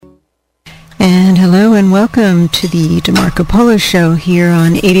and welcome to the DeMarco Polo Show here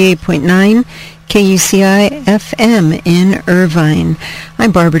on 88.9 KUCI FM in Irvine.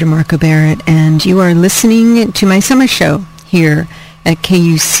 I'm Barbara DeMarco Barrett, and you are listening to my summer show here at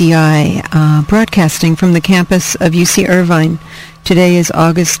KUCI, broadcasting from the campus of UC Irvine. Today is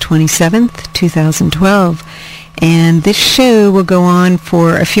August 27th, 2012. And this show will go on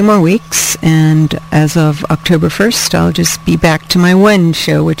for a few more weeks, and as of October 1st, I'll just be back to my one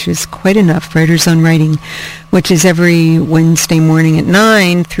show, which is quite enough, Writers on Writing, which is every Wednesday morning at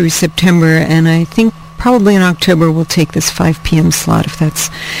 9 through September, and I think probably in October we'll take this 5 p.m. slot if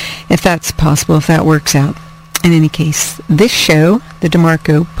that's possible, if that works out. In any case, this show, the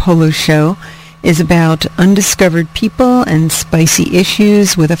DeMarco Polo Show, is about undiscovered people and spicy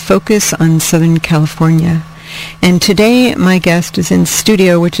issues with a focus on Southern California. And today, my guest is in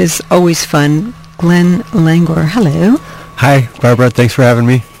studio, which is always fun, Glenn Langohr. Hello. Hi, Barbara. Thanks for having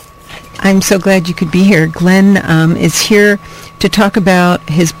me. I'm so glad you could be here. Glenn is here to talk about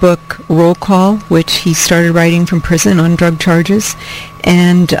his book, Roll Call, which he started writing from prison on drug charges,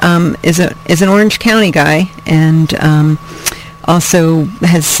 and is an Orange County guy, and also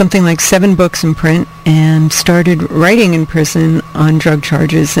has something like 7 books in print, and started writing in prison on drug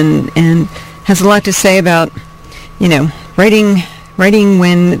charges, and has a lot to say about, writing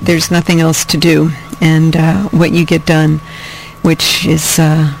when there's nothing else to do, and what you get done, which is,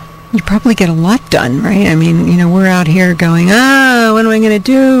 you probably get a lot done, right? I mean, we're out here going, what am I going to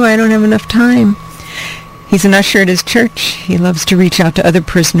do? I don't have enough time. He's an usher at his church. He loves to reach out to other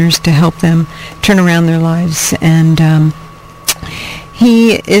prisoners to help them turn around their lives, and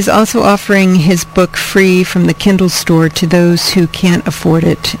he is also offering his book free from the Kindle store to those who can't afford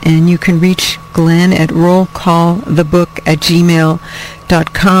it. And you can reach Glenn at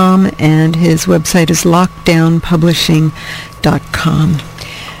rollcallthebook@gmail.com, and his website is lockdownpublishing.com.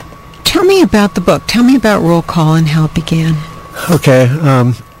 Tell me about the book. Tell me about Roll Call and how it began. Okay.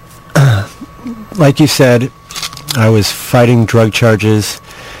 Like you said, I was fighting drug charges,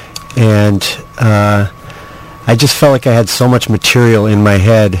 and I just felt like I had so much material in my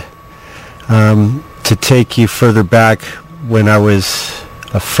head. To take you further back, when I was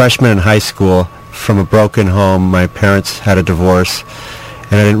a freshman in high school from a broken home, my parents had a divorce,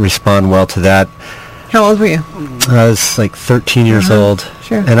 and I didn't respond well to that. How old were you? I was like 13 years old.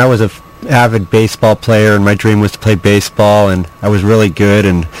 Sure. And I was an avid baseball player, and my dream was to play baseball, and I was really good,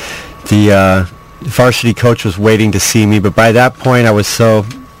 and the varsity coach was waiting to see me, but by that point I was so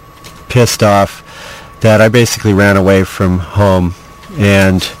pissed off that I basically ran away from home,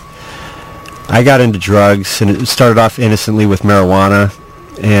 and I got into drugs, and it started off innocently with marijuana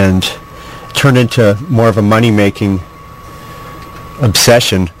and turned into more of a money-making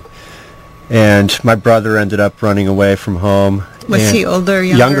obsession, and my brother ended up running away from home. Was he older or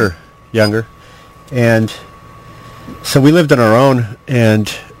younger? Younger. And so we lived on our own,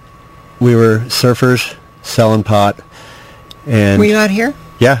 and we were surfers, selling pot. And were you out here?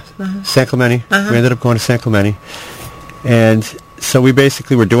 Yeah, San Clemente. We ended up going to San Clemente. And so we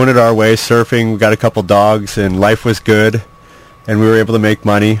basically were doing it our way, surfing. We got a couple dogs, and life was good, and we were able to make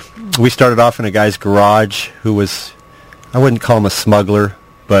money. We started off in a guy's garage who was, I wouldn't call him a smuggler,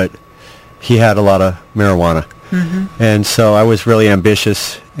 but he had a lot of marijuana. And so I was really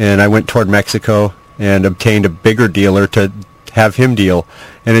ambitious, and I went toward Mexico and obtained a bigger dealer to have him deal,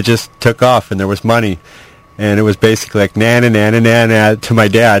 and it just took off, and there was money. And it was basically like na to my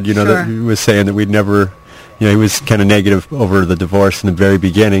dad, Sure. that he was saying that we'd never, he was kind of negative over the divorce in the very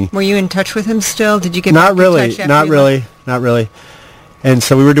beginning. Were you in touch with him still? Did you get Not back in really, touch not really. And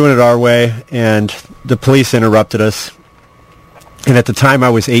so we were doing it our way, and the police interrupted us. And at the time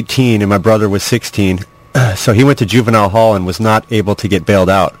I was 18 and my brother was 16, so he went to juvenile hall and was not able to get bailed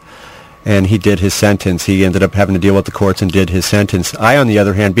out. And he did his sentence. He ended up having to deal with the courts and did his sentence. I, on the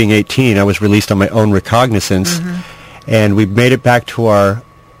other hand, being 18, I was released on my own recognizance, and we made it back to our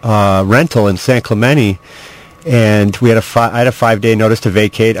rental in San Clemente, and we had I had a 5-day notice to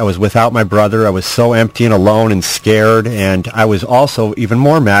vacate. I was without my brother. I was so empty and alone and scared, and I was also even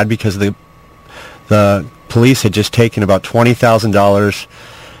more mad because the police had just taken about $20,000,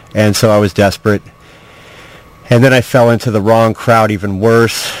 and so I was desperate. And then I fell into the wrong crowd even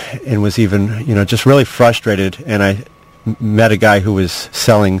worse, and was even, just really frustrated. And I met a guy who was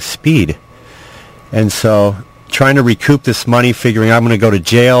selling speed. And so trying to recoup this money, figuring I'm going to go to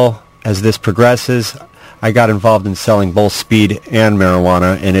jail as this progresses, I got involved in selling both speed and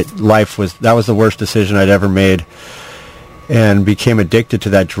marijuana. And that was the worst decision I'd ever made. And became addicted to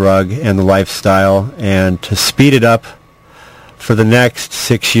that drug and the lifestyle. And to speed it up, for the next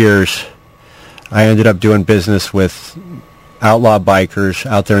 6 years, I ended up doing business with outlaw bikers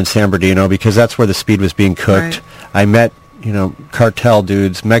out there in San Bernardino because that's where the speed was being cooked. Right. I met, cartel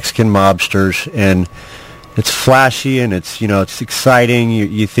dudes, Mexican mobsters, and it's flashy and it's exciting.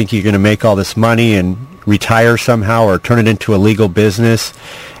 You think you're going to make all this money and retire somehow or turn it into a legal business,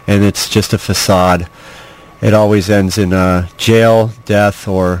 and it's just a facade. It always ends in jail, death,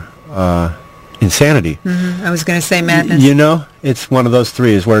 or insanity. Mm-hmm. I was going to say madness. It's one of those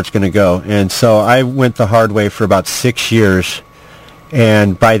three is where it's going to go. And so I went the hard way for about 6 years.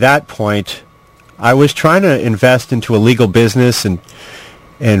 And by that point, I was trying to invest into a legal business and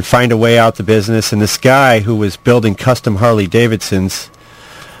find a way out the business. And this guy who was building custom Harley Davidsons,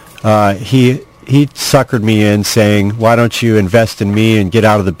 he suckered me in saying, why don't you invest in me and get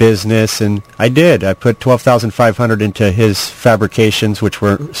out of the business? And I did. I put $12,500 into his fabrications, which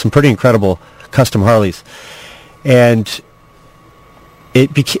were some pretty incredible custom Harleys. And it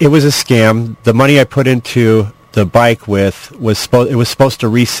was a scam. The money I put into the bike was supposed to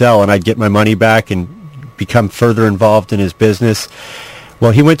resell, and I'd get my money back and become further involved in his business.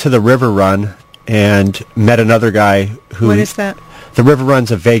 Well, he went to the River Run and met another guy who... What is that? The River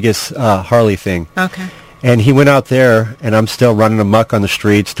Run's a Vegas Harley thing. Okay. And he went out there, and I'm still running amok on the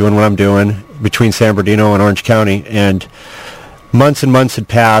streets, doing what I'm doing between San Bernardino and Orange County. And months had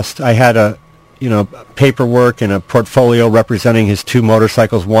passed. I had paperwork and a portfolio representing his two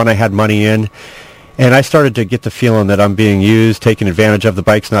motorcycles. One I had money in. And I started to get the feeling that I'm being used, taken advantage of. The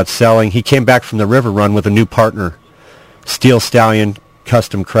bike's not selling. He came back from the River Run with a new partner, Steel Stallion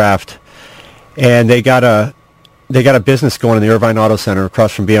Custom Craft. And they got a business going in the Irvine Auto Center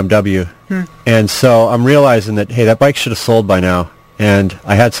across from BMW. And so I'm realizing that, hey, that bike should have sold by now. And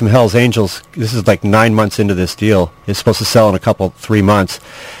I had some Hell's Angels. This is like 9 months into this deal. It's supposed to sell in 3 months.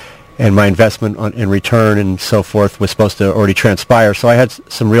 And my investment in return and so forth was supposed to already transpire. So I had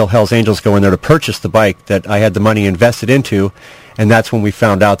some real Hell's Angels go in there to purchase the bike that I had the money invested into. And that's when we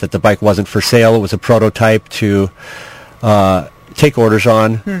found out that the bike wasn't for sale. It was a prototype to take orders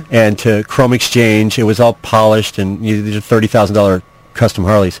on and to chrome exchange. It was all polished, and these are $30,000 custom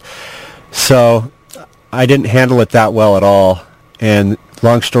Harleys. So I didn't handle it that well at all. And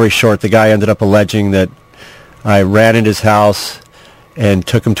long story short, the guy ended up alleging that I ran into his house and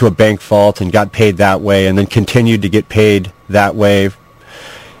took him to a bank vault and got paid that way, and then continued to get paid that way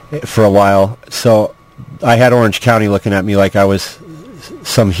for a while. So I had Orange County looking at me like I was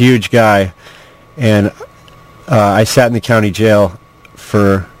some huge guy, and I sat in the county jail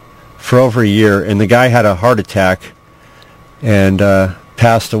for over a year, and the guy had a heart attack and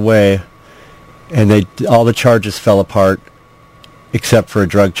passed away, and all the charges fell apart except for a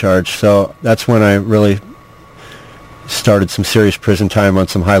drug charge. So that's when I really started some serious prison time on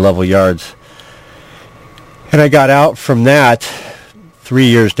some high-level yards. And I got out from that 3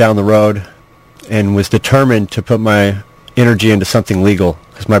 years down the road and was determined to put my energy into something legal,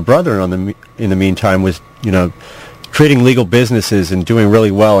 because my brother in the meantime was creating legal businesses and doing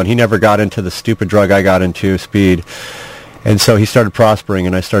really well, and he never got into the stupid drug I got into, speed. And so he started prospering,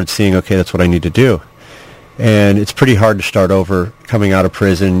 and I started seeing, okay, that's what I need to do. And it's pretty hard to start over coming out of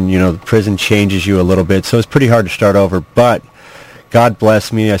prison. Prison changes you a little bit, so it's pretty hard to start over. But God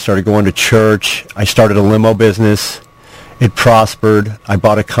bless me. I started going to church. I started a limo business. It prospered. I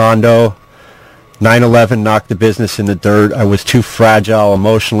bought a condo. 9/11 knocked the business in the dirt. I was too fragile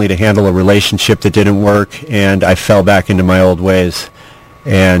emotionally to handle a relationship that didn't work, and I fell back into my old ways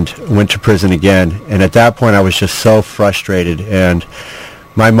and went to prison again. And at that point, I was just so frustrated. And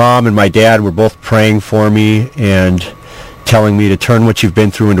my mom and my dad were both praying for me and telling me to turn what you've been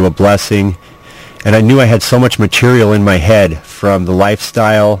through into a blessing. And I knew I had so much material in my head from the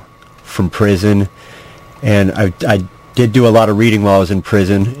lifestyle, from prison. And I did do a lot of reading while I was in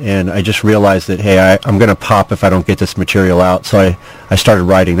prison, and I just realized that, hey, I'm going to pop if I don't get this material out. So I started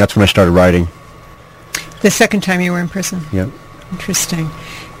writing. That's when I started writing. The second time you were in prison? Yep. Interesting.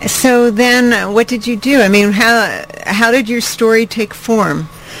 So then what did you do? I mean, how did your story take form?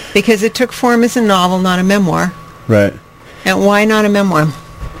 Because it took form as a novel, not a memoir. Right. And why not a memoir?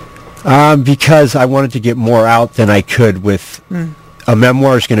 Because I wanted to get more out than I could with... A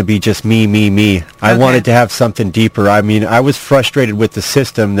memoir is going to be just me. I wanted to have something deeper. I mean, I was frustrated with the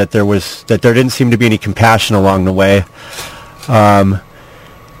system that there didn't seem to be any compassion along the way. I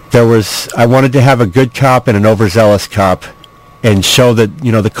wanted to have a good cop and an overzealous cop, and show that,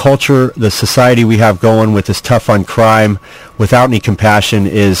 the culture, the society we have going with this tough on crime without any compassion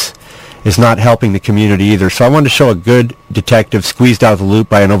is not helping the community either. So I wanted to show a good detective squeezed out of the loop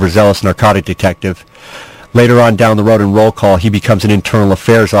by an overzealous narcotic detective. Later on down the road in Roll Call, he becomes an internal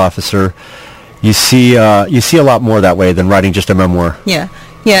affairs officer. You see a lot more that way than writing just a memoir. Yeah,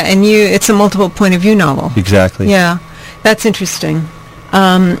 and it's a multiple point of view novel. Exactly. Yeah. That's interesting.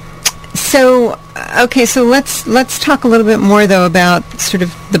 So let's talk a little bit more, though, about sort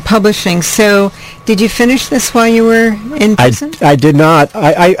of the publishing. So did you finish this while you were in prison? I did not.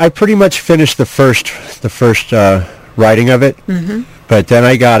 I pretty much finished the first writing of it. Mm-hmm. But then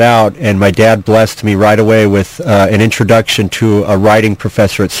I got out, and my dad blessed me right away with an introduction to a writing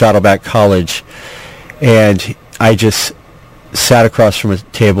professor at Saddleback College. And I just sat across from a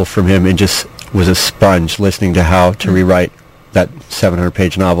table from him and just was a sponge listening to how to rewrite that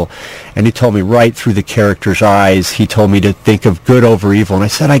 700-page novel. And he told me right through the character's eyes, he told me to think of good over evil. And I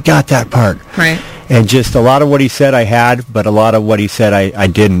said, I got that part. Right. And just a lot of what he said I had, but a lot of what he said I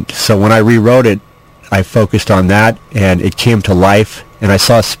didn't. So when I rewrote it, I focused on that, and it came to life. And I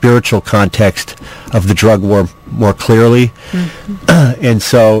saw a spiritual context of the drug war more clearly. Mm-hmm. And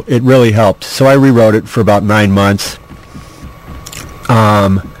so it really helped. So I rewrote it for about 9 months.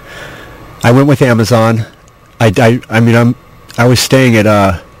 I went with Amazon. I was staying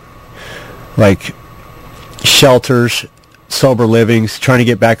at like shelters, sober livings, trying to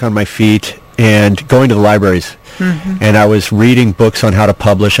get back on my feet, and going to the libraries. Mm-hmm. And I was reading books on how to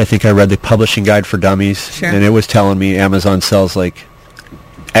publish. I think I read the Publishing Guide for Dummies, sure. And it was telling me Amazon sells like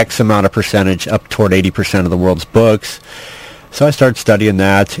X amount of percentage, up toward 80% of the world's books. So I started studying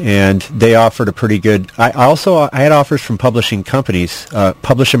that, and they offered a pretty good... I had offers from publishing companies.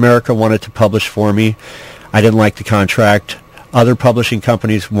 Publish America wanted to publish for me. I didn't like the contract. Other publishing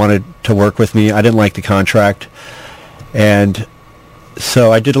companies wanted to work with me. I didn't like the contract. And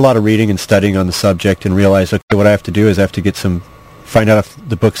so I did a lot of reading and studying on the subject and realized, okay, what I have to do is I have to find out if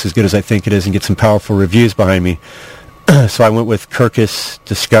the book's as good as I think it is and get some powerful reviews behind me. So I went with Kirkus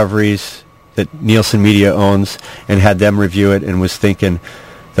Discoveries that Nielsen Media owns and had them review it, and was thinking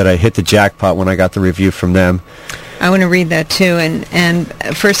that I hit the jackpot when I got the review from them. I want to read that too. And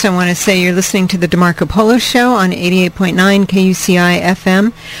first I want to say you're listening to the DeMarco Polo Show on 88.9 KUCI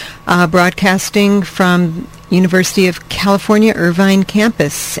FM, broadcasting from University of California, Irvine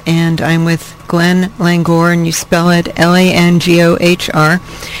campus. And I'm with Glenn Langohr, and you spell it Langohr.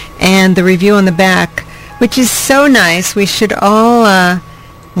 And the review on the back, which is so nice. We should all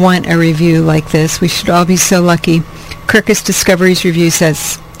want a review like this. We should all be so lucky. Kirkus Discoveries review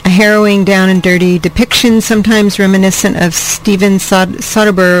says, a harrowing, down and dirty depiction, sometimes reminiscent of Steven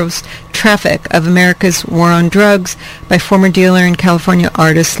Soderbergh's Traffic, of America's war on drugs by former dealer and California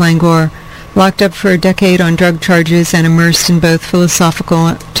artist Langohr. Locked up for a decade on drug charges and immersed in both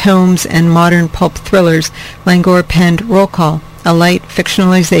philosophical tomes and modern pulp thrillers, Langohr penned Roll Call, a light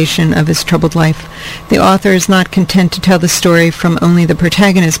fictionalization of his troubled life. The author is not content to tell the story from only the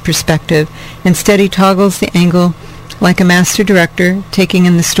protagonist's perspective. Instead, he toggles the angle like a master director, taking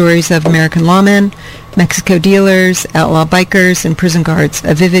in the stories of American lawmen, Mexico dealers, outlaw bikers, and prison guards,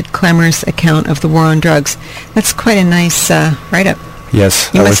 a vivid, clamorous account of the war on drugs. That's quite a nice write-up. Yes.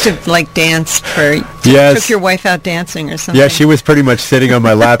 You must have, danced for... Yes. Took your wife out dancing or something. Yeah, she was pretty much sitting on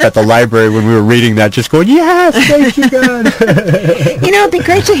my lap at the library when we were reading that, just going, yes, thank you, God. It'd be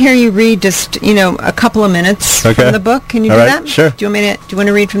great to hear you read just, a couple of minutes from the book. Can you do that? Sure. Do you want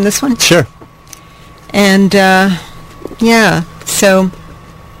to read from this one? Sure. And, so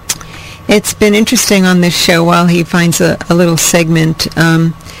it's been interesting on this show while he finds a little segment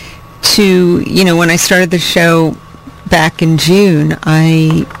to, when I started the show back in June,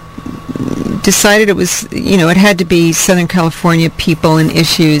 I decided it was, it had to be Southern California people and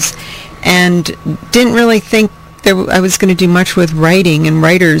issues, and didn't really think I was going to do much with writing and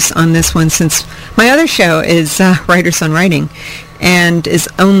writers on this one, since my other show is Writers on Writing, and is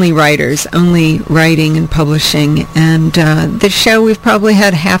only writers, only writing and publishing. And this show, we've probably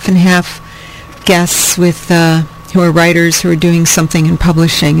had half and half guests with who are writers who are doing something in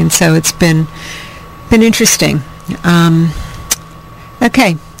publishing, and so it's been interesting.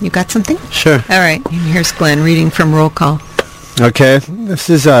 Okay, you got something? Sure. All right, and here's Glenn reading from Roll Call. Okay, this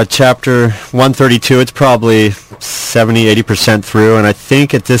is chapter 132. It's probably 70-80% through, and I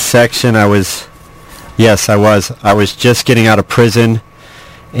think at this section I was just getting out of prison,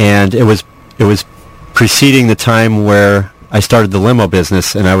 and it was preceding the time where I started the limo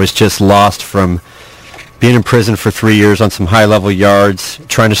business, and I was just lost from being in prison for 3 years on some high-level yards,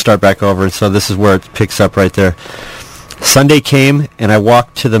 trying to start back over, and so this is where it picks up right there. Sunday came, and I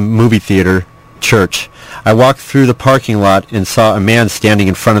walked to the movie theater, church. I walked through the parking lot and saw a man standing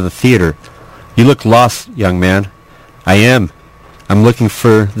in front of the theater. You look lost, young man. I am. I'm looking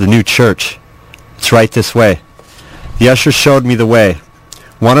for the new church. It's right this way. The usher showed me the way.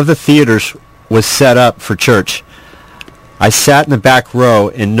 One of the theaters was set up for church. I sat in the back row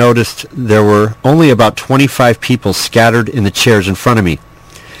and noticed there were only about 25 people scattered in the chairs in front of me.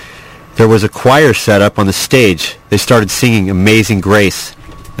 There was a choir set up on the stage. They started singing Amazing Grace,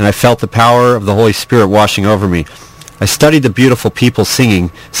 and I felt the power of the Holy Spirit washing over me. I studied the beautiful people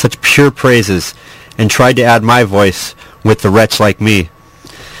singing such pure praises and tried to add my voice with the wretch like me.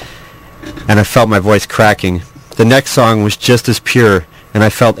 And I felt my voice cracking. The next song was just as pure, and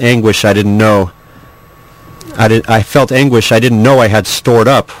I felt anguish I didn't know. I felt anguish I didn't know I had stored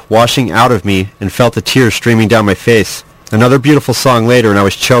up, washing out of me, and felt the tears streaming down my face. Another beautiful song later, and I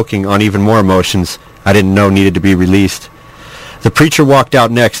was choking on even more emotions I didn't know needed to be released. The preacher walked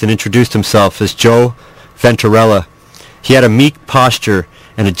out next and introduced himself as Joe Venturella. He had a meek posture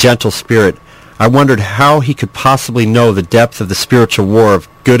and a gentle spirit. I wondered how he could possibly know the depth of the spiritual war of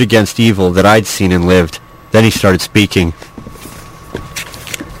good against evil that I'd seen and lived. Then he started speaking.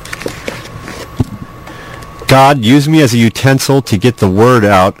 God, use me as a utensil to get the word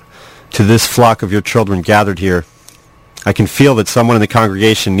out to this flock of your children gathered here. I can feel that someone in the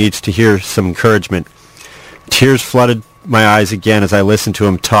congregation needs to hear some encouragement. Tears flooded my eyes again as I listened to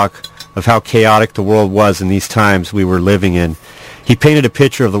him talk of how chaotic the world was in these times we were living in. He painted a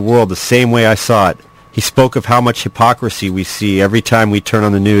picture of the world the same way I saw it. He spoke of how much hypocrisy we see every time we turn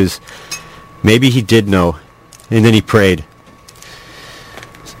on the news. Maybe he did know. And then he prayed.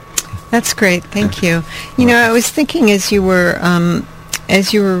 That's great. Thank you. You know, I was thinking as you were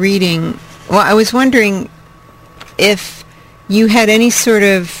reading, well, I was wondering if you had any sort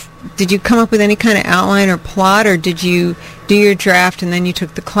of, did you come up with any kind of outline or plot, or did you do your draft and then you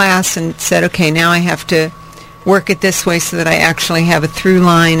took the class and said, okay, now I have to work it this way so that I actually have a through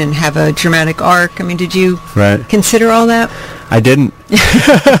line and have a dramatic arc? I mean, did you consider all that? I didn't.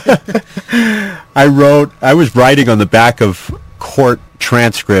 I was writing on the back of court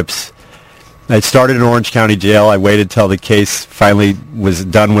transcripts. I started in Orange County Jail. I waited till the case finally was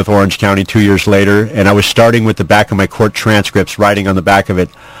done with Orange County 2 years later, and I was starting with the back of my court transcripts, writing on the back of it.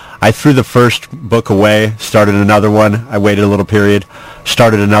 I threw the first book away, started another one. I waited a little period,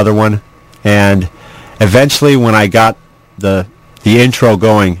 started another one, and eventually when I got the intro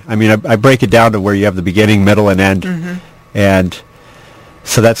going, I mean, I break it down to where you have the beginning, middle, and end, and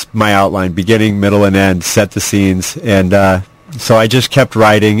so that's my outline, beginning, middle, and end, set the scenes, and so I just kept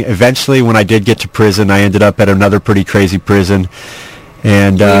writing. Eventually, when I did get to prison, I ended up at another pretty crazy prison.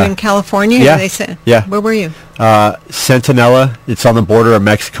 And were you in California? Yeah. They said, yeah. Where were you? Centinela. It's on the border of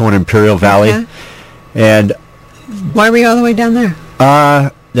Mexico and Imperial Valley. Okay. And why were you all the way down there?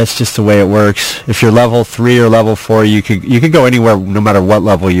 That's just the way it works. If you're level 3 or level 4, you could go anywhere, no matter what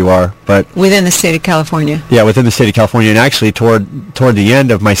level you are. But within the state of California. Yeah, within the state of California. And actually, toward the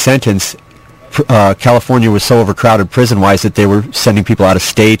end of my sentence, California was so overcrowded prison-wise that they were sending people out of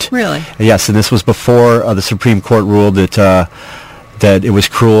state. Really? Yes, and this was before the Supreme Court ruled that it was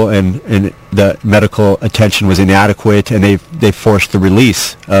cruel and the medical attention was inadequate, and they forced the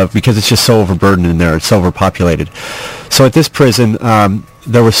release because it's just so overburdened in there. It's so overpopulated. So at this prison,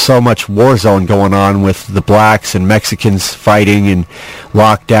 there was so much war zone going on with the blacks and Mexicans fighting and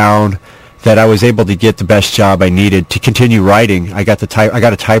lockdown, that I was able to get the best job I needed to continue writing. I got a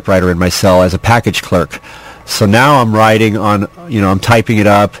typewriter in my cell as a package clerk. So now I'm writing on, I'm typing it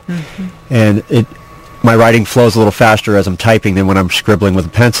up, and my writing flows a little faster as I'm typing than when I'm scribbling with a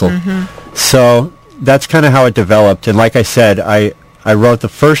pencil. So that's kind of how it developed. And like I said, I wrote the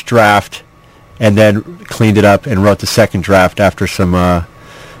first draft and then cleaned it up and wrote the second draft after some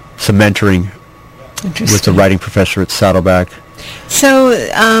mentoring with the writing professor at Saddleback. So,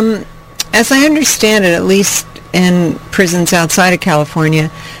 as I understand it, at least in prisons outside of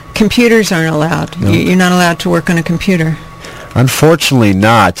California, computers aren't allowed. No. You're not allowed to work on a computer. Unfortunately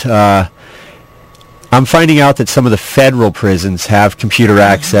not. I'm finding out that some of the federal prisons have computer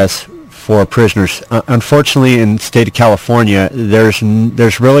access for prisoners. Unfortunately, in the state of California, there's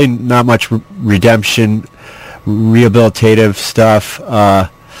really not much redemption, rehabilitative stuff.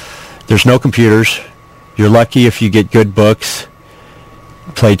 There's no computers. You're lucky if you get good books,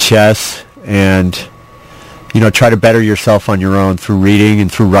 play chess, and try to better yourself on your own through reading and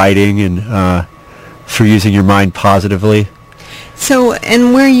through writing and through using your mind positively. So,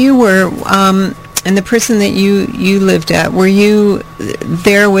 and where you were in the prison that you lived at, were you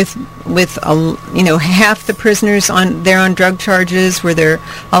there with half the prisoners on drug charges? Were there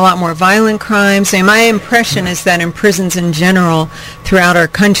a lot more violent crimes? And my impression is that in prisons in general throughout our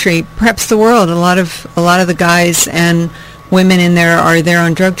country, perhaps the world, a lot of the guys and women in there are there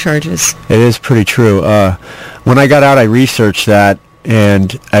on drug charges. It is pretty true. When I got out, I researched that,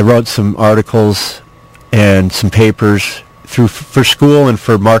 and I wrote some articles and some papers for school and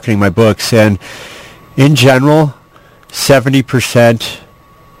for marketing my books. And in general, 70%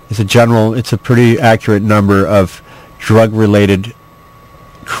 it's a pretty accurate number of drug-related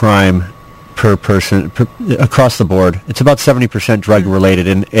crime per person across the board. It's about 70% drug related,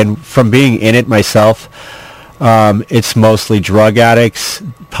 and from being in it myself, it's mostly drug addicts,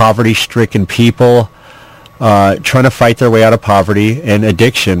 poverty-stricken people trying to fight their way out of poverty and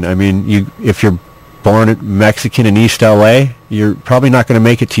addiction. I mean, if you're born Mexican in East LA, you're probably not going to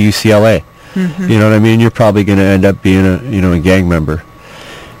make it to UCLA. You know what I mean? You're probably going to end up being a gang member.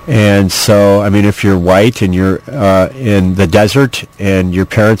 And so, I mean, if you're white and you're in the desert and your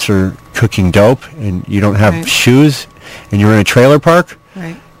parents are cooking dope and you don't have shoes and you're in a trailer park,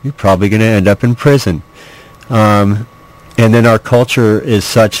 you're probably going to end up in prison. And then our culture is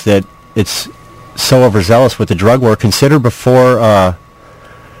such that it's so overzealous with the drug war. Consider before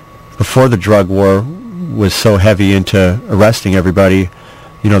the drug war was so heavy into arresting everybody,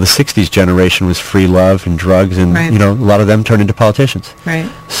 the 60s generation was free love and drugs, and, a lot of them turned into politicians.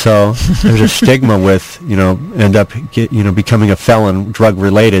 So there's a stigma with, end up, becoming a felon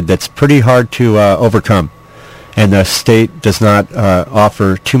drug-related that's pretty hard to overcome. And the state does not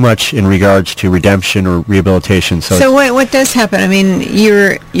offer too much in regards to redemption or rehabilitation. So what does happen? I mean,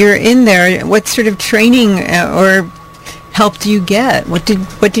 you're in there. What sort of training or help do you get? What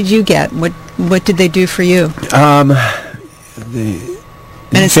did you get? What did they do for you?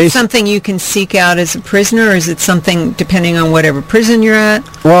 And is it something you can seek out as a prisoner, or is it something depending on whatever prison you're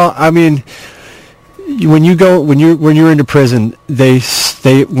at? Well, I mean, when you're into prison, they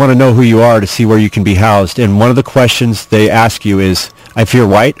want to know who you are to see where you can be housed. And one of the questions they ask you is, if you're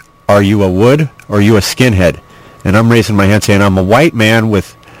white, are you a wood or are you a skinhead? And I'm raising my hand saying, I'm a white man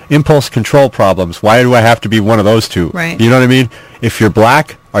with impulse control problems. Why do I have to be one of those two? Right. You know what I mean? If you're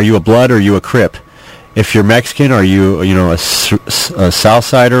black, are you a blood or are you a Crip? If you're Mexican, are you, a South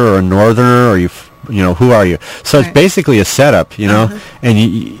Sider or a Northerner? Or who are you? So it's basically a setup, and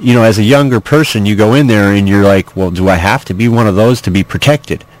as a younger person, you go in there and you're like, well, do I have to be one of those to be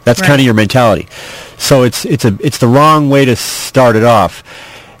protected? That's kind of your mentality. So it's the wrong way to start it off.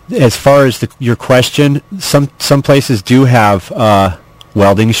 As far as your question, some places do have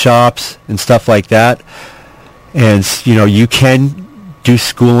welding shops and stuff like that, and you can do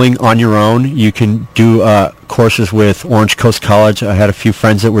schooling on your own. You can do courses with Orange Coast College. I had a few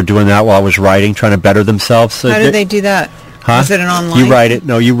friends that were doing that while I was writing, trying to better themselves. So how do they do that? Is it an online? You write it.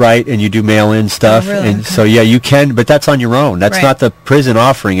 No, you write and you do mail-in stuff. Oh, really? And so, yeah, you can, but that's on your own. That's not the prison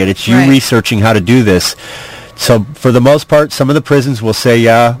offering it. It's you researching how to do this. So for the most part, some of the prisons will say,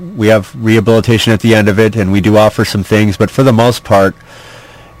 yeah, we have rehabilitation at the end of it, and we do offer some things. But for the most part,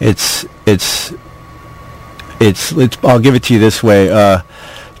 it's I'll give it to you this way.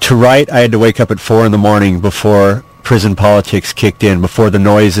 To write, I had to wake up at 4 a.m. before prison politics kicked in, before the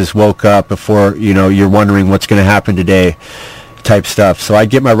noises woke up, before, you're wondering what's going to happen today type stuff. So I'd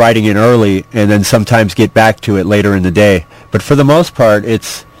get my writing in early and then sometimes get back to it later in the day. But for the most part,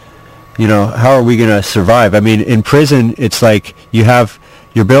 it's, how are we going to survive? I mean, in prison, it's like you have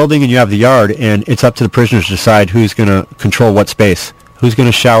your building and you have the yard, and it's up to the prisoners to decide who's going to control what space, who's going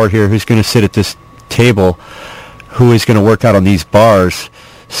to shower here, who's going to sit at this table, who is going to work out on these bars.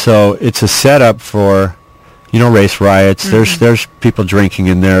 So it's a setup for, race riots. There's people drinking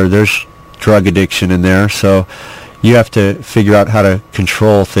in there. There's drug addiction in there. So you have to figure out how to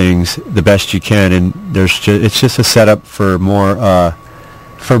control things the best you can. And it's just a setup for more,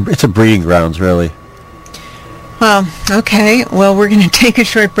 it's a breeding grounds, really. Well, okay. Well, we're going to take a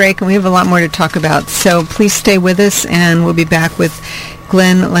short break, and we have a lot more to talk about. So please stay with us, and we'll be back with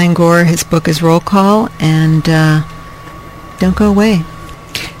Glenn Langohr. His book is Roll Call, and don't go away.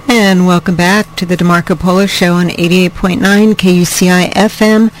 And welcome back to the DeMarco Polo Show on 88.9 KUCI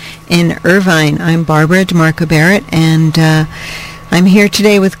FM in Irvine. I'm Barbara DeMarco Barrett, and I'm here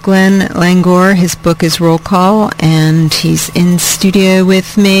today with Glenn Langohr. His book is Roll Call, and he's in studio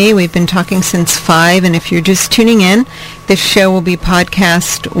with me. We've been talking since 5, and if you're just tuning in, this show will be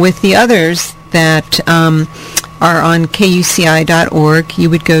podcast with the others that are on KUCI.org. You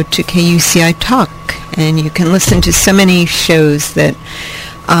would go to KUCI Talk, and you can listen to so many shows that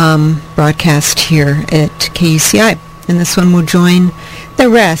broadcast here at KUCI. And this one will join the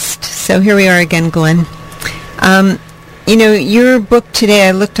rest. So here we are again, Glenn. Your book today,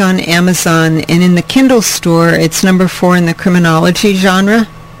 I looked on Amazon, and in the Kindle store, it's number 4 in the criminology genre.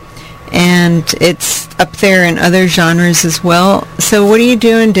 And it's up there in other genres as well. So what are you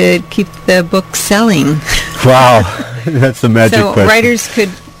doing to keep the book selling? Wow, that's the magic question. So writers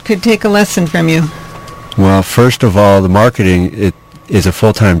could take a lesson from you. Well, first of all, the marketing, it is a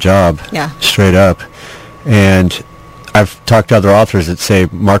full-time job. Yeah. Straight up. And I've talked to other authors that say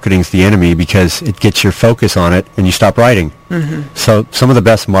marketing's the enemy because it gets your focus on it and you stop writing. So some of the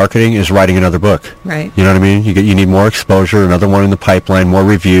best marketing is writing another book. Right. You know what I mean? You need more exposure, another one in the pipeline, more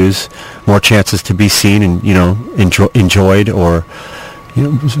reviews, more chances to be seen and, enjoyed, or,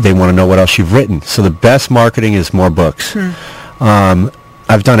 they want to know what else you've written. So the best marketing is more books.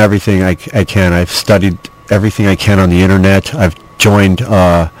 I've done everything I can. I've studied everything I can on the internet. I've joined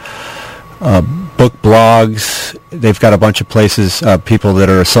book blogs. They've got a bunch of places, people that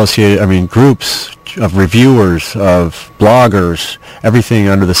are associated, groups of reviewers, of bloggers, everything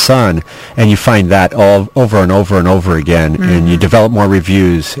under the sun. And you find that all over and over and over again. And you develop more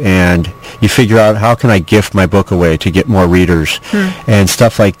reviews, and you figure out, how can I gift my book away to get more readers and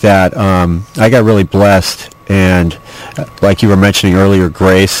stuff like that. I got really blessed. And like you were mentioning earlier,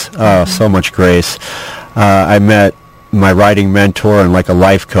 grace, so much grace. I met my writing mentor and like a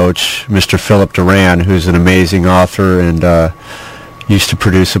life coach, Mr. Philip Duran, who's an amazing author and used to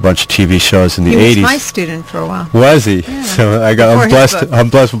produce a bunch of TV shows in the 80s. He was my student for a while. Was he? Yeah. So I'm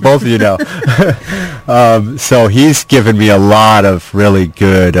blessed with both of you now. So he's given me a lot of really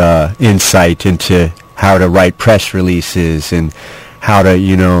good insight into how to write press releases and how to,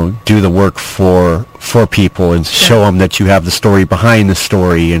 do the work for people and show them that you have the story behind the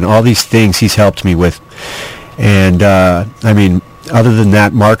story, and all these things he's helped me with. And other than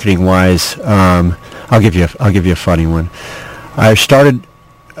that, marketing-wise, I'll give you a funny one. I started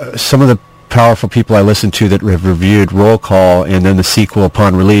some of the powerful people I listened to that have reviewed Roll Call and then the sequel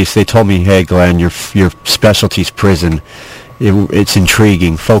upon release. They told me, "Hey, Glenn, your specialty's prison. It's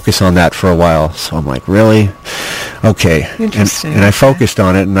intriguing. Focus on that for a while." So I'm like, really? Okay. Interesting. And I focused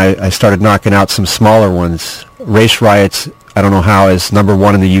on it, and I started knocking out some smaller ones. Race Riots, I don't know how, is number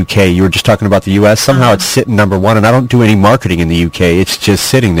one in the UK. You were just talking about the US. Somehow it's sitting number one, and I don't do any marketing in the UK. It's just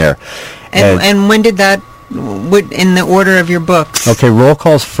sitting there. And when did that, in the order of your books? Okay, Roll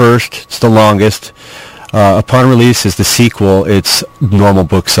Call's first. It's the longest. Upon release is the sequel. It's normal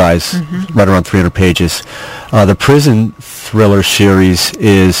book size, right around 300 pages. The prison thriller series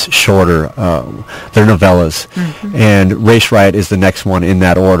is shorter. They're novellas. And Race Riot is the next one in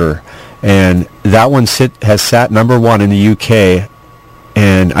that order. And that one has sat number one in the UK,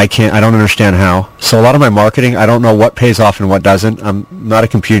 and I don't understand how. So a lot of my marketing, I don't know what pays off and what doesn't. I'm not a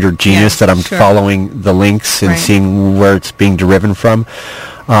computer genius that I'm following the links and seeing where it's being driven from.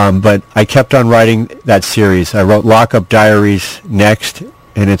 But I kept on writing that series. I wrote Lockup Diaries next,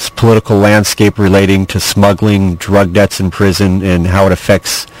 and its political landscape relating to smuggling, drug debts in prison, and how it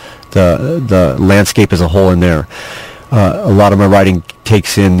affects the landscape as a whole in there. A lot of my writing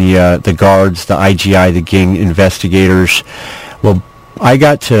takes in the guards, the IGI, the gang investigators. Well, I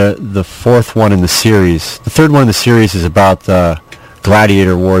got to the fourth one in the series. The third one in the series is about the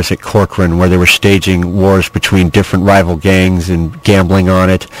gladiator wars at Corcoran, where they were staging wars between different rival gangs and gambling on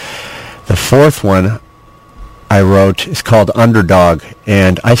it. The fourth one I wrote is called Underdog,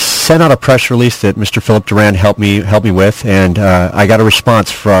 and I sent out a press release that Mr. Philip Duran helped me with, and I got a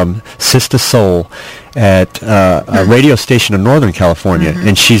response from Sista Soul at a radio station in Northern California,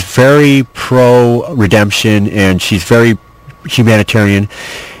 and she's very pro-redemption, and she's very humanitarian,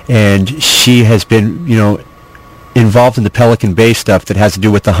 and she has been, involved in the Pelican Bay stuff that has to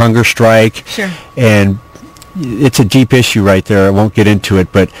do with the hunger strike. Sure. And it's a deep issue right there. I won't get into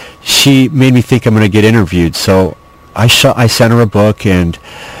it, but she made me think I'm going to get interviewed. So I sent her a book, and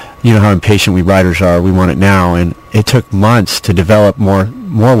you know how impatient we writers are. We want it now, and it took months to develop more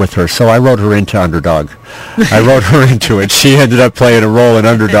with her. So I wrote her into Underdog. I wrote her into it. She ended up playing a role in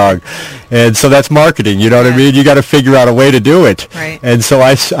Underdog, and so that's marketing. You know what I mean? You got to figure out a way to do it. Right. And so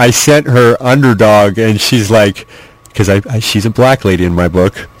I sent her Underdog, and she's like, because she's a black lady in my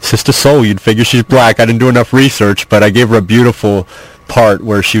book, Sister Soul. You'd figure she's black. I didn't do enough research, but I gave her a beautiful part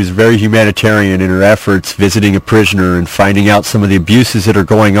where she was very humanitarian in her efforts, visiting a prisoner and finding out some of the abuses that are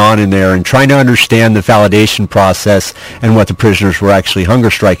going on in there and trying to understand the validation process and what the prisoners were actually hunger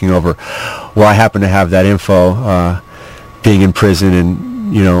striking over. Well, I happen to have that info, being in prison,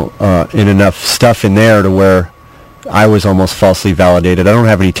 and in enough stuff in there to where I was almost falsely validated. I don't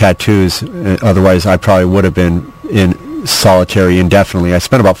have any tattoos, otherwise I probably would have been in solitary indefinitely. I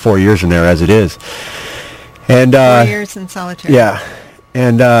spent about 4 years in there as it is. And 4 years in solitary. Yeah.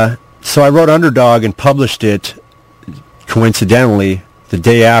 And so I wrote Underdog and published it, coincidentally, the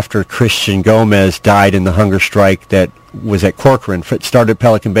day after Christian Gomez died in the hunger strike that was at Corcoran. It started at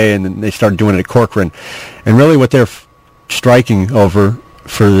Pelican Bay, and then they started doing it at Corcoran. And really what they're striking over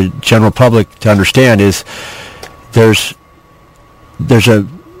for the general public to understand is there's a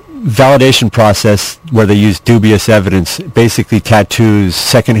validation process where they use dubious evidence, basically tattoos,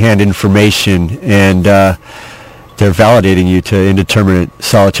 secondhand information, and they're validating you to indeterminate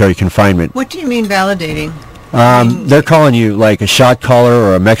solitary confinement. What do you mean validating? They're calling you like a shot caller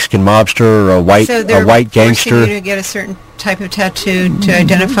or a Mexican mobster or a white gangster. So they're forcing you to get a certain type of tattoo to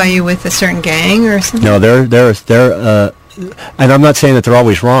identify you with a certain gang or something? No, they're and I'm not saying that they're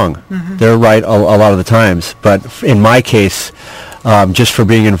always wrong. Mm-hmm. They're right a lot of the times. But in my case, just for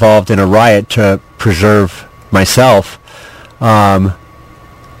being involved in a riot to preserve myself,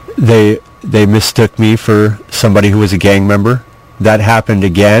 they mistook me for somebody who was a gang member. That happened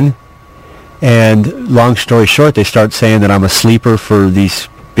again. And long story short, they start saying that I'm a sleeper for these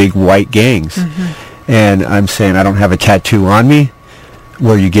big white gangs. Mm-hmm. And I'm saying I don't have a tattoo on me.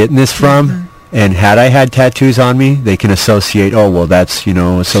 Where are you getting this from? Mm-hmm. And had I had tattoos on me, they can associate, oh, well, that's,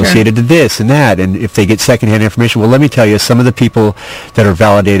 associated to this and that. And if they get secondhand information, well, let me tell you, some of the people that are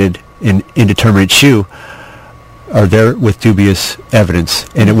validated in indeterminate shoe are there with dubious evidence,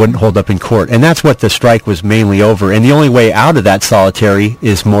 and it wouldn't hold up in court. And that's what the strike was mainly over. And the only way out of that solitary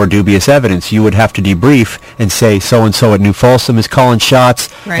is more dubious evidence. You would have to debrief and say, so-and-so at New Folsom is calling shots,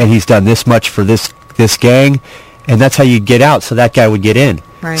 right, and he's done this much for this gang, and that's how you get out, so that guy would get in.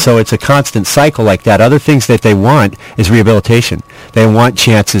 Right. So it's a constant cycle like that. Other things that they want is rehabilitation. They want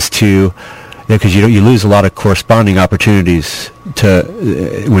chances to, because you lose a lot of corresponding opportunities to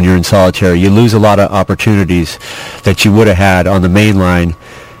when you're in solitary. You lose a lot of opportunities that you would have had on the main line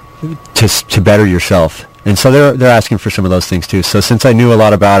to better yourself. And so they're asking for some of those things too. So since I knew a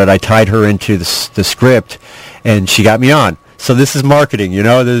lot about it, I tied her into the script, and she got me on. So this is marketing,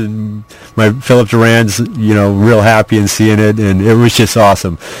 my Philip Duran's, real happy and seeing it, and it was just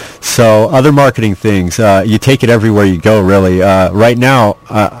awesome. So other marketing things, you take it everywhere you go, really. Right now,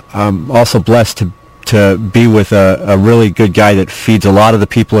 I'm also blessed to be with a really good guy that feeds a lot of the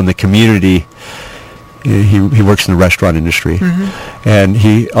people in the community. He works in the restaurant industry, mm-hmm, and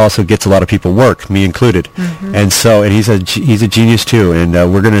he also gets a lot of people work, me included. Mm-hmm. And he's a genius too. And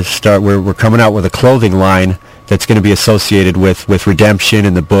we're going to start. We're coming out with a clothing line that's going to be associated with redemption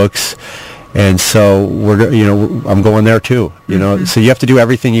in the books. And so I'm going there too. Mm-hmm. So you have to do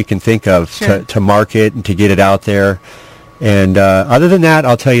everything you can think of, sure, to market and to get it out there. And other than that,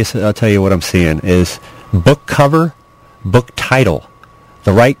 I'll tell you what I'm seeing is book cover, book title,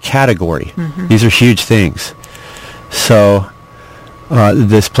 the right category. Mm-hmm. These are huge things. So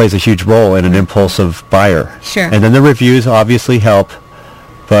this plays a huge role in an impulsive buyer. Sure. And then the reviews obviously help,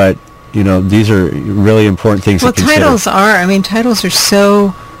 but these are really important things to consider. Titles are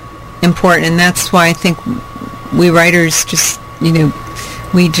so important, and that's why I think we writers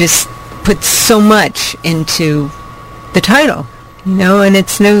we just put so much into the title. And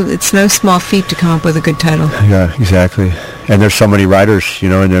it's no small feat to come up with a good title. Yeah, exactly. And there's so many writers,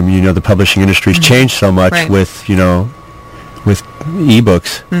 and the publishing industry's mm-hmm. changed so much, right, with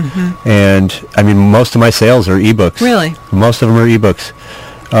ebooks. Mm-hmm. And most of my sales are ebooks. Really? Most of them are ebooks.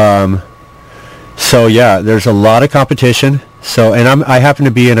 So yeah, there's a lot of competition. So, and I happen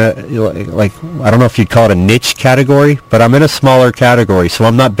to be in I don't know if you'd call it a niche category, but I'm in a smaller category. So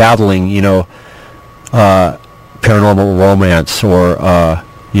I'm not battling, paranormal romance or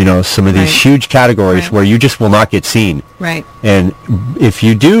some of these, right, huge categories, right, where you just will not get seen. Right. And if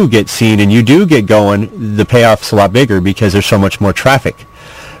you do get seen and you do get going, the payoff's a lot bigger because there's so much more traffic.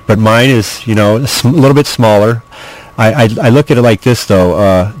 But mine is a little bit smaller. I look at it like this,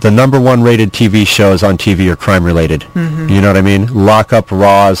 though. The number one rated TV shows on TV are crime related. Mm-hmm. You know what I mean? Lockup,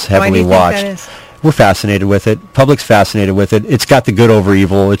 Raws, heavily watched. Why do you think that is? We're fascinated with it. Public's fascinated with it. It's got the good over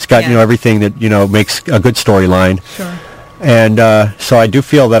evil. It's got, everything that, makes a good storyline. Sure. And so I do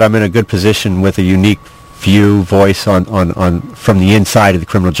feel that I'm in a good position with a unique voice on from the inside of the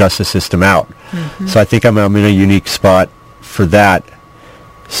criminal justice system out. Mm-hmm. So I think I'm in a unique spot for that.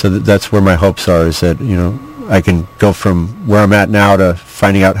 So that's where my hopes are, is that, I can go from where I'm at now to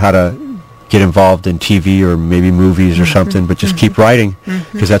finding out how to get involved in TV or maybe movies or mm-hmm. something, but just mm-hmm. keep writing,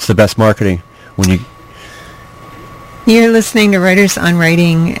 because that's the best marketing. You're listening to Writers on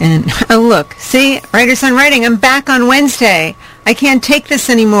Writing, and look, see, Writers on Writing, I'm back on Wednesday. I can't take this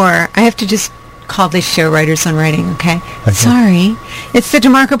anymore. I have to just call this show Writers on Writing, okay? Sorry. It's the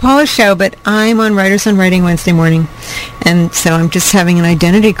DeMarco Polo show, but I'm on Writers on Writing Wednesday morning, and so I'm just having an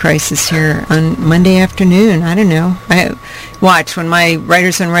identity crisis here on Monday afternoon. I don't know. Watch, when my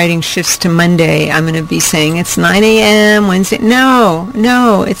Writers on Writing shifts to Monday, I'm going to be saying it's 9 a.m. Wednesday. No,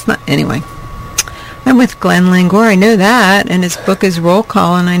 it's not. Anyway. I'm with Glenn Langohr. I know that, and his book is Roll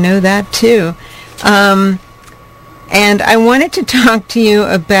Call, and I know that too. And I wanted to talk to you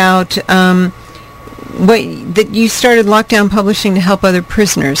about that you started Lockdown Publishing to help other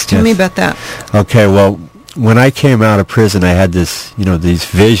prisoners. Tell me about that. Okay, well, when I came out of prison, I had these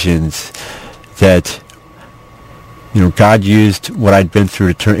visions that God used what I'd been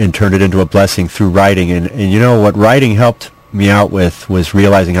through and turned it into a blessing through writing. And what writing helped me out with was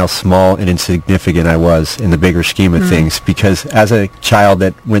realizing how small and insignificant I was in the bigger scheme of things. Because as a child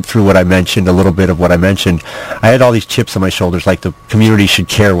that went through what I mentioned, a little bit of what I mentioned, I had all these chips on my shoulders, like the community should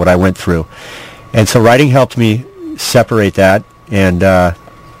care what I went through. And so writing helped me separate that. And I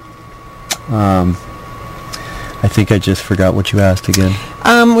think I just forgot what you asked again.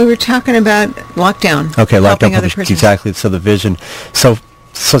 We were talking about lockdown. Okay, lockdown other prisoners. Exactly. So the vision. So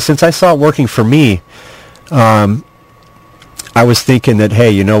since I saw it working for me, I was thinking that, hey,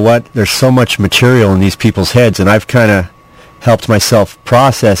 you know what? There's so much material in these people's heads, and I've kind of helped myself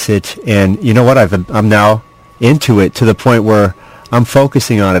process it. And you know what? I'm now into it to the point where I'm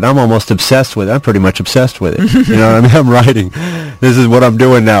focusing on it. I'm almost obsessed with it. I'm pretty much obsessed with it. I'm writing. This is what I'm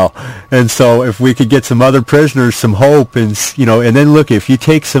doing now. And so if we could get some other prisoners some hope and then look, if you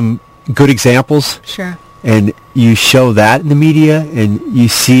take some good examples. Sure. And you show that in the media and you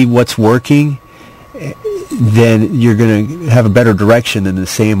see what's working, then you're going to have a better direction than the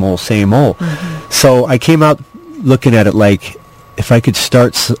same old. Mm-hmm. So I came out looking at it like, if I could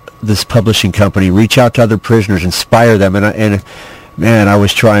start this publishing company, reach out to other prisoners, inspire them, and man, I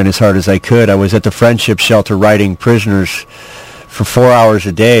was trying as hard as I could. I was at the Friendship Shelter writing prisoners for 4 hours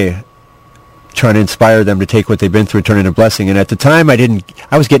a day, trying to inspire them to take what they've been through and turn it into a blessing. And at the time, I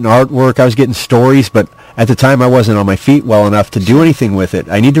was getting artwork, I was getting stories, but at the time I wasn't on my feet well enough to do anything with it.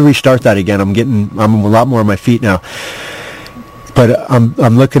 I need to restart that again. I'm a lot more on my feet now. But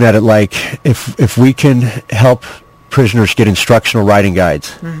I'm looking at it like, if we can help prisoners get instructional writing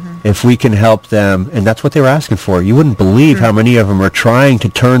guides, if we can help them, and that's what they were asking for. You wouldn't believe how many of them are trying to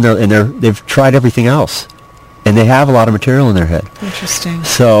turn they've tried everything else, and they have a lot of material in their head. Interesting.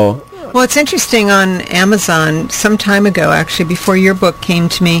 So, well, it's interesting on Amazon. Some time ago, actually, before your book came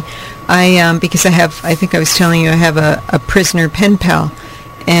to me, because I think I was telling you, I have a prisoner pen pal,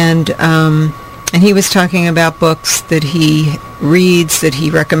 and he was talking about books that he reads, that he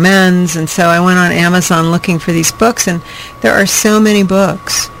recommends, and so I went on Amazon looking for these books, and there are so many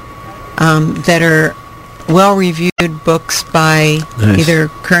books that are well-reviewed books by either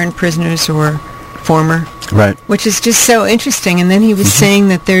current prisoners or former. Right. Which is just so interesting. And then he was saying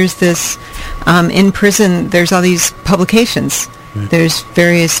that there's this, in prison, there's all these publications. Right. There's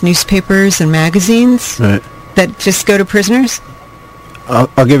various newspapers and magazines that just go to prisoners.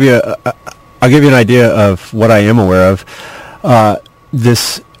 I'll give you an idea of what I am aware of.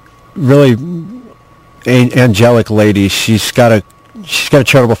 This really angelic lady, she's got a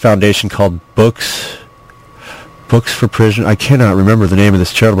charitable foundation called Books for Prisoners. I cannot remember the name of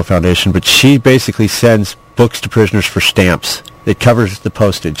this charitable foundation, but she basically sends books to prisoners for stamps. It covers the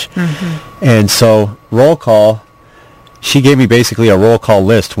postage. And so roll call, she gave me basically a roll call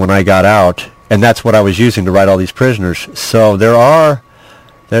list when I got out, and that's what I was using to write all these prisoners. So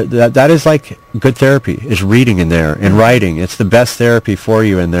that is like good therapy, is reading in there and writing. It's the best therapy for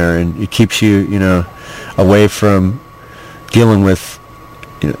you in there, and it keeps you, away from dealing with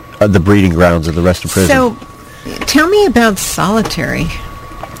the breeding grounds of the rest of prison. So, tell me about solitary.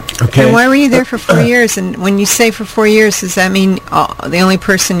 Okay. And why were you there for 4 years? And when you say for 4 years, does that mean the only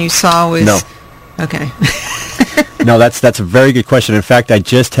person you saw was... No. Okay. No, that's a very good question. In fact, I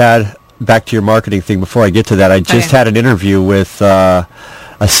just had, back to your marketing thing, before I get to that, I just had an interview with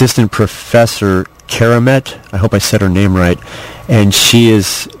Assistant Professor Karamet. I hope I said her name right. And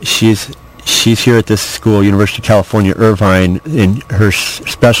she's here at this school, University of California, Irvine, and her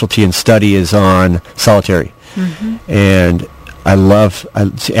specialty and study is on solitary. And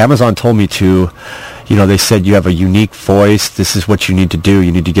Amazon told me to, they said you have a unique voice. This is what you need to do.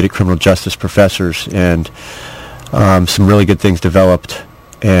 You need to get at criminal justice professors, and some really good things developed.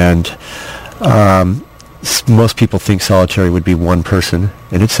 And most people think solitary would be one person,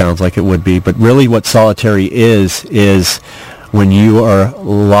 and it sounds like it would be. But really what solitary is when you are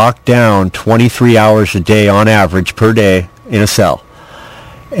locked down 23 hours a day on average per day in a cell.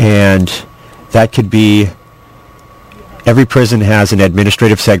 And that could be, every prison has an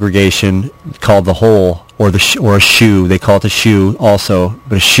administrative segregation called the hole, or a shoe. They call it the shoe also,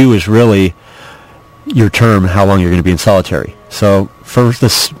 but a shoe is really your term, how long you're going to be in solitary. So for the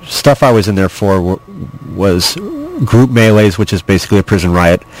stuff I was in there for was group melees, which is basically a prison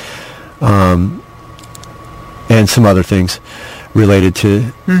riot, and some other things related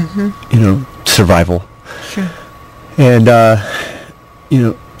to, survival. Sure. And,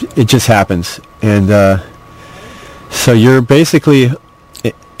 it just happens. And so you're basically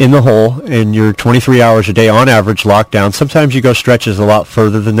in the hole, and you're 23 hours a day on average locked down. Sometimes you go stretches a lot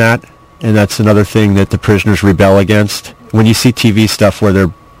further than that, and that's another thing that the prisoners rebel against. When you see TV stuff where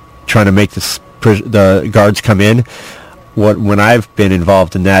they're trying to make this the guards come in. When I've been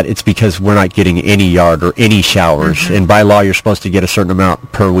involved in that, it's because we're not getting any yard or any showers. Mm-hmm. And by law, you're supposed to get a certain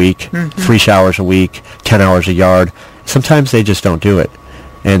amount per week, 3 showers a week, 10 hours a yard. Sometimes they just don't do it.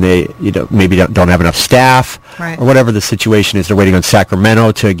 And they maybe don't have enough staff, right, or whatever the situation is. They're waiting on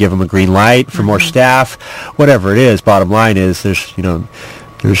Sacramento to give them a green light for more staff. Whatever it is, bottom line is it's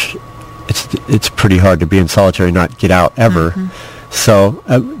pretty hard to be in solitary and not get out ever. So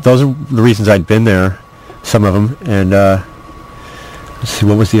those are the reasons I'd been there, some of them. And let's see,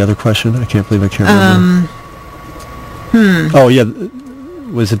 what was the other question? I can't believe I can't remember. Oh, yeah.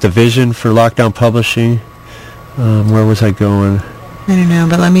 Was it the vision for Lockdown Publishing? Where was I going? I don't know,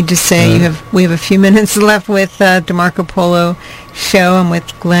 but let me just say we have a few minutes left with DeMarco Polo Show. I'm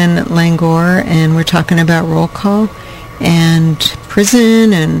with Glenn Langohr, and we're talking about roll call and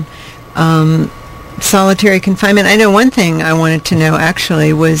prison and solitary confinement. I know one thing I wanted to know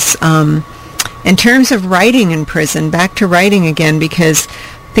actually was in terms of writing in prison, back to writing again, because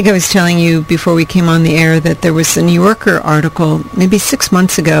I think I was telling you before we came on the air that there was a New Yorker article maybe 6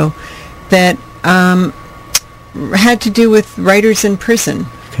 months ago that had to do with writers in prison,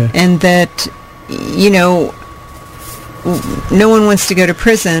 and that, no one wants to go to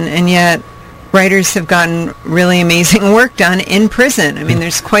prison, and yet writers have gotten really amazing work done in prison. I mean,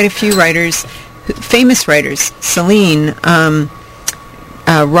 there's quite a few writers, famous writers, Celine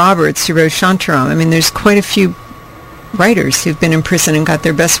Roberts, who wrote Shantaram. I mean, there's quite a few writers who've been in prison and got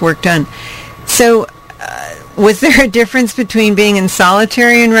their best work done. So was there a difference between being in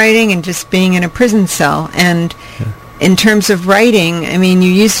solitary and writing and just being in a prison cell? And in terms of writing, I mean, you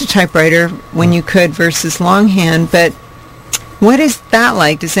used a typewriter when you could versus longhand, but what is that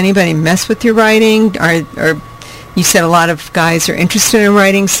like? Does anybody mess with your writing? Or you said a lot of guys are interested in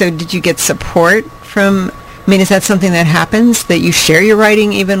writing, so did you get support from, I mean, is that something that happens, that you share your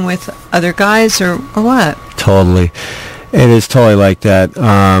writing even with other guys, or what? Totally. It is totally like that.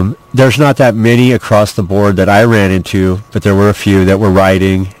 There's not that many across the board that I ran into, but there were a few that were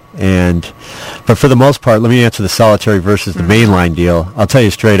writing. But for the most part, let me answer the solitary versus the mainline deal. I'll tell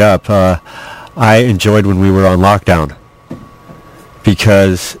you straight up, I enjoyed when we were on lockdown,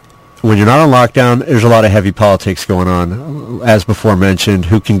 because when you're not on lockdown, there's a lot of heavy politics going on, as before mentioned,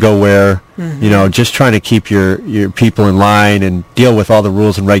 who can go where, just trying to keep your people in line and deal with all the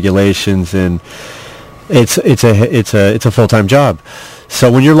rules and regulations, and it's a full-time job. So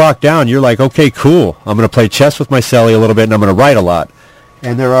when you're locked down, you're like, okay, cool. I'm going to play chess with my celly a little bit, and I'm going to write a lot.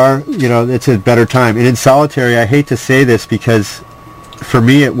 And there are, it's a better time. And in solitary, I hate to say this because for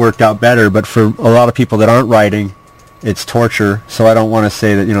me it worked out better, but for a lot of people that aren't writing, it's torture. So I don't want to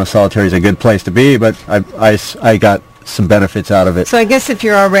say that, solitary is a good place to be, but I got some benefits out of it. So I guess if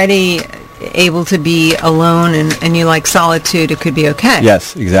you're already able to be alone and you like solitude, it could be okay.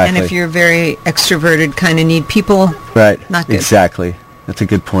 Yes, exactly. And if you're very extroverted, kind of need people, right? Not good. Exactly. That's a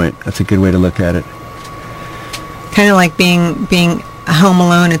good point. That's a good way to look at it. Kind of like being home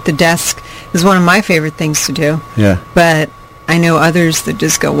alone at the desk is one of my favorite things to do. Yeah. But I know others that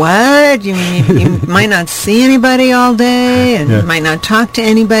just go, what? You mean you might not see anybody all day and might not talk to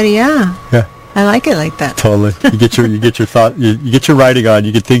anybody? Yeah. Yeah. I like it like that. Totally. You get your thought. You get your writing on.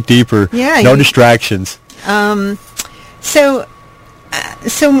 You can think deeper. Yeah. No distractions. So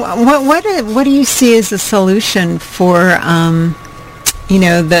what do you see as a solution for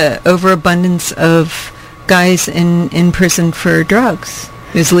the overabundance of guys in prison for drugs?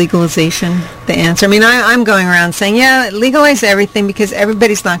 Is legalization the answer? I mean, I'm going around saying, legalize everything, because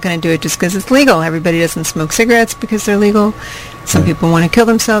everybody's not going to do it just because it's legal. Everybody doesn't smoke cigarettes because they're legal. Some people want to kill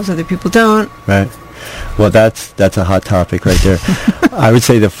themselves, other people don't. Right. Well, that's a hot topic right there. I would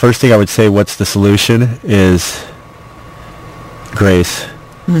say the first thing I would say, what's the solution, is grace,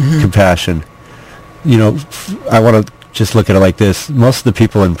 compassion. I want to just look at it like this. Most of the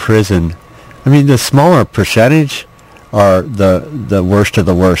people in prison, I mean, the smaller percentage are the worst of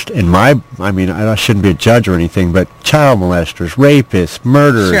the worst. I shouldn't be a judge or anything, but child molesters, rapists,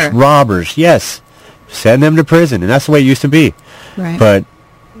 murderers, robbers, yes, send them to prison. And that's the way it used to be. Right. But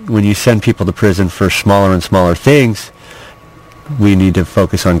when you send people to prison for smaller and smaller things, we need to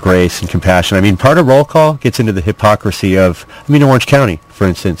focus on grace and compassion. I mean, part of roll call gets into the hypocrisy of, Orange County, for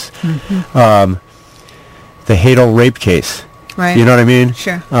instance, the Hadel rape case. Right. You know what I mean?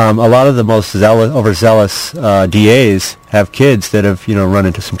 Sure. A lot of the most overzealous DAs have kids that have, run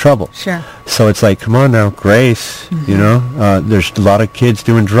into some trouble. Sure. So it's like, come on now, grace, there's a lot of kids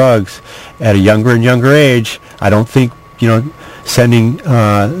doing drugs at a younger and younger age. I don't think, sending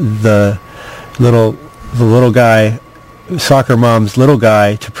the little guy, soccer mom's little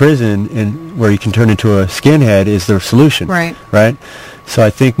guy, to prison and where he can turn into a skinhead is the solution. Right. Right? So I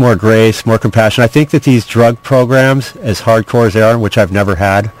think more grace, more compassion. I think that these drug programs, as hardcore as they are, which I've never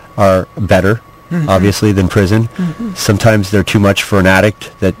had, are better, obviously, than prison. Sometimes they're too much for an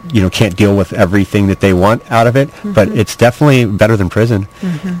addict that, can't deal with everything that they want out of it, but it's definitely better than prison.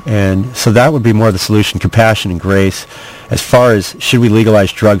 And so that would be more the solution, compassion and grace. As far as should we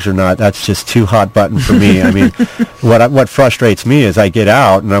legalize drugs or not, that's just too hot button for me. I mean, what frustrates me is I get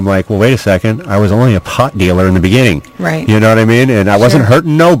out and I'm like, well, wait a second, I was only a pot dealer in the beginning. Right. You know what I mean? And I wasn't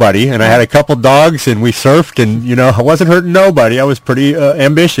hurting nobody, and I had a couple dogs, and we surfed, and, I wasn't hurting nobody. I was pretty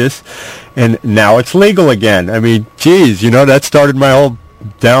ambitious, and now it's legal again. I mean, geez, that started my whole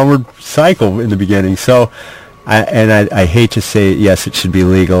downward cycle in the beginning. So, I hate to say, yes, it should be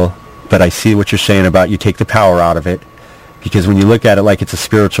legal, but I see what you're saying about you take the power out of it. Because when you look at it like it's a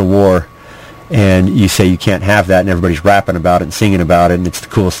spiritual war, and you say you can't have that, and everybody's rapping about it and singing about it, and it's the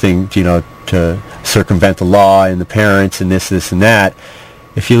coolest thing, to circumvent the law and the parents and this, and that.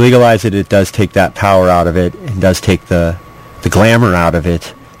 If you legalize it, it does take that power out of it, and does take the glamour out of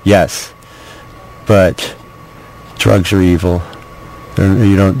it. Yes, but drugs are evil.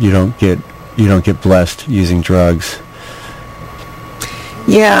 You don't get blessed using drugs.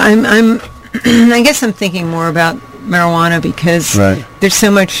 Yeah, I'm I guess I'm thinking more about marijuana because there's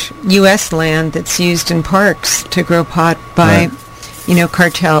so much U.S. land that's used in parks to grow pot by,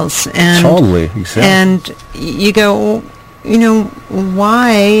 cartels. And totally, exactly. And you go,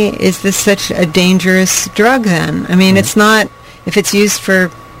 why is this such a dangerous drug then? I mean, it's not, if it's used for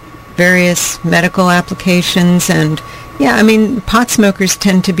various medical applications and, pot smokers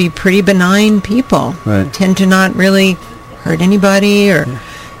tend to be pretty benign people. Right. Tend to not really hurt anybody or...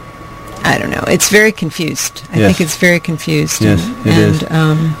 I don't know. It's very confused. I think it's very confused. Yes, it is.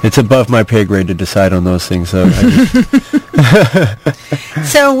 It's above my pay grade to decide on those things. So,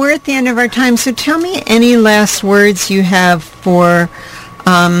 so we're at the end of our time. So tell me any last words you have for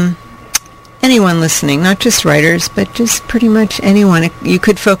anyone listening, not just writers, but just pretty much anyone. You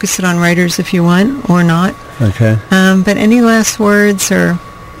could focus it on writers if you want or not. Okay. But any last words or...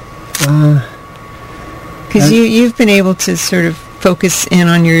 Because you've been able to sort of focus in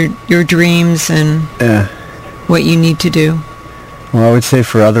on your dreams and what you need to do. Well, I would say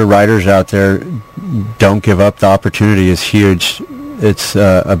for other writers out there, don't give up. The opportunity is huge. It's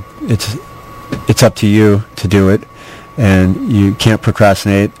up to you to do it, and you can't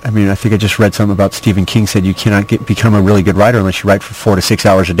procrastinate. I mean, I think I just read something about Stephen King said you cannot become a really good writer unless you write for 4 to 6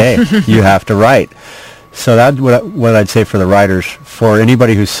 hours a day. You have to write. So that's what I'd say for the writers. For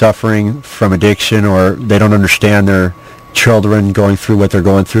anybody who's suffering from addiction or they don't understand their children going through what they're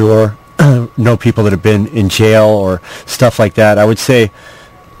going through, or know people that have been in jail or stuff like that, I would say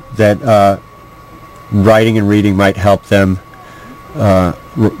that writing and reading might help them.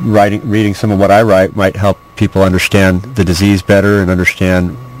 Reading some of what I write might help people understand the disease better and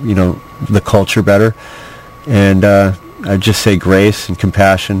understand, the culture better. And I'd just say grace and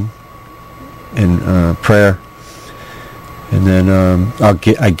compassion and prayer. And then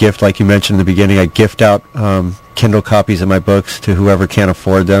I gift, like you mentioned in the beginning, I gift out Kindle copies of my books to whoever can't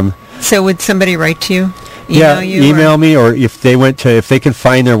afford them. So would somebody write to you? Email me, or if they can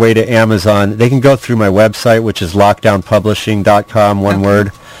find their way to Amazon, they can go through my website, which is lockdownpublishing.com, one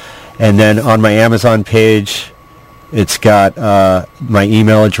word. And then on my Amazon page, it's got my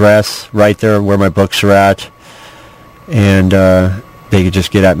email address right there where my books are at. And they could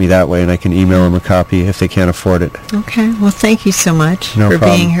just get at me that way, and I can email them a copy if they can't afford it. Okay. Well, thank you so much for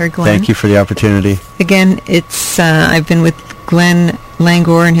being here, Glenn. Thank you for the opportunity. Again, I've been with Glenn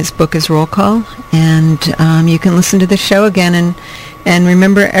Langohr, and his book is Roll Call, and you can listen to the show again and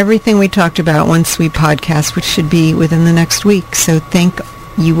remember everything we talked about once we podcast, which should be within the next week. So thank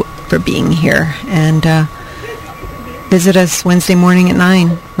you for being here, and visit us Wednesday morning at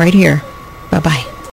 9 right here. Bye-bye.